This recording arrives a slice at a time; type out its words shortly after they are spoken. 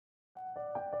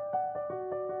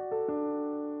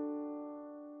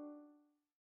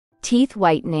Teeth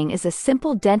whitening is a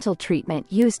simple dental treatment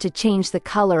used to change the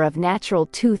color of natural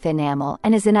tooth enamel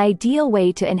and is an ideal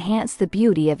way to enhance the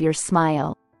beauty of your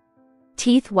smile.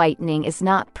 Teeth whitening is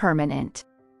not permanent.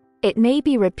 It may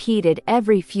be repeated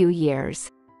every few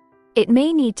years. It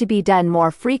may need to be done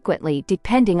more frequently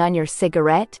depending on your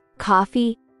cigarette,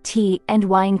 coffee, tea, and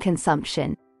wine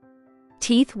consumption.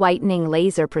 Teeth whitening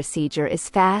laser procedure is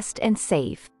fast and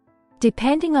safe.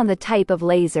 Depending on the type of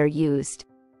laser used,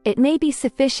 it may be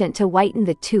sufficient to whiten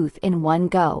the tooth in one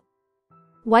go.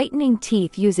 Whitening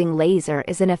teeth using laser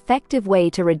is an effective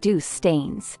way to reduce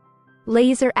stains.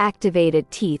 Laser-activated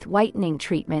teeth whitening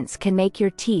treatments can make your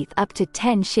teeth up to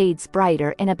 10 shades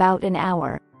brighter in about an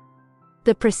hour.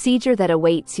 The procedure that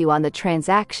awaits you on the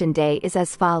transaction day is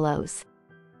as follows.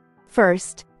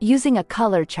 First, using a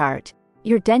color chart,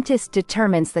 your dentist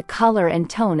determines the color and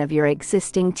tone of your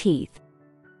existing teeth.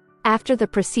 After the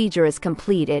procedure is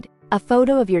completed, a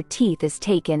photo of your teeth is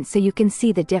taken so you can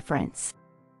see the difference.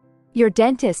 Your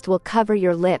dentist will cover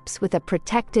your lips with a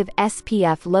protective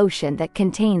SPF lotion that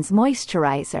contains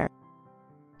moisturizer.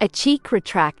 A cheek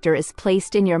retractor is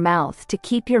placed in your mouth to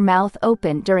keep your mouth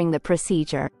open during the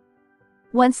procedure.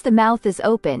 Once the mouth is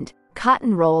opened,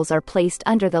 cotton rolls are placed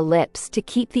under the lips to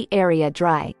keep the area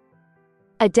dry.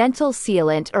 A dental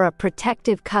sealant or a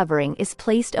protective covering is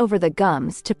placed over the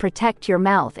gums to protect your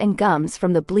mouth and gums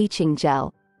from the bleaching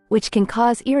gel, which can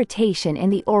cause irritation in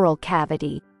the oral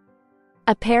cavity.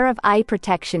 A pair of eye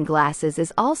protection glasses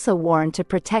is also worn to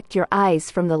protect your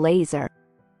eyes from the laser.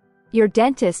 Your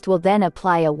dentist will then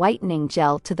apply a whitening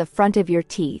gel to the front of your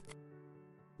teeth.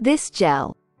 This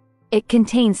gel, it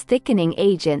contains thickening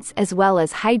agents as well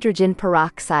as hydrogen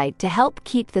peroxide to help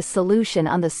keep the solution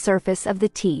on the surface of the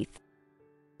teeth.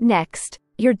 Next,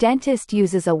 your dentist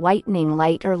uses a whitening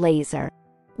light or laser.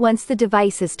 Once the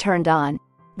device is turned on,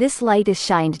 this light is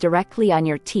shined directly on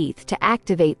your teeth to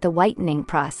activate the whitening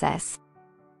process.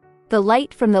 The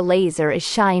light from the laser is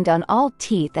shined on all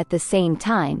teeth at the same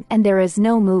time and there is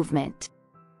no movement.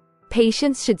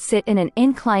 Patients should sit in an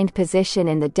inclined position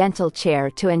in the dental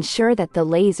chair to ensure that the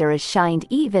laser is shined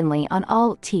evenly on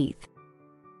all teeth.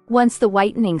 Once the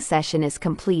whitening session is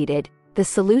completed, the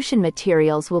solution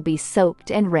materials will be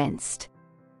soaked and rinsed.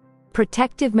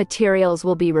 Protective materials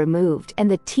will be removed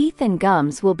and the teeth and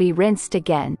gums will be rinsed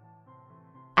again.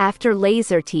 After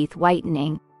laser teeth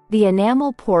whitening, the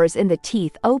enamel pores in the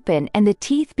teeth open and the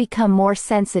teeth become more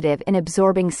sensitive in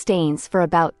absorbing stains for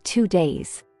about 2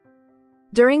 days.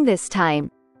 During this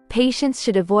time, patients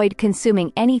should avoid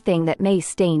consuming anything that may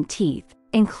stain teeth,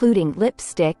 including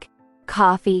lipstick,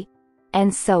 coffee,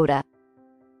 and soda.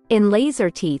 In laser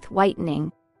teeth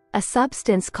whitening, a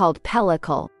substance called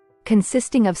pellicle,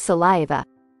 consisting of saliva,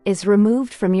 is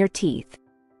removed from your teeth.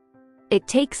 It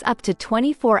takes up to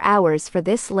 24 hours for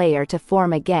this layer to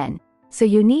form again, so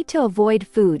you need to avoid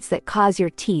foods that cause your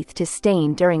teeth to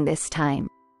stain during this time.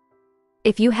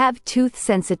 If you have tooth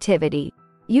sensitivity,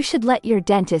 you should let your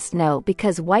dentist know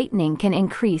because whitening can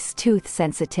increase tooth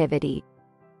sensitivity.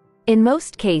 In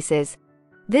most cases,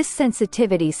 this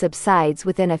sensitivity subsides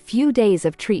within a few days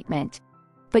of treatment,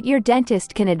 but your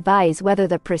dentist can advise whether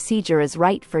the procedure is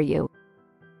right for you.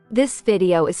 This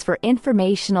video is for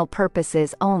informational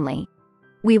purposes only.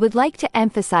 We would like to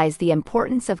emphasize the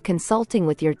importance of consulting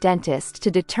with your dentist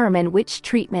to determine which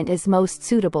treatment is most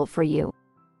suitable for you.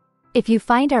 If you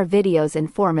find our videos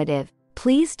informative,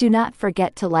 please do not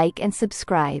forget to like and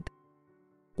subscribe.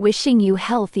 Wishing you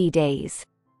healthy days.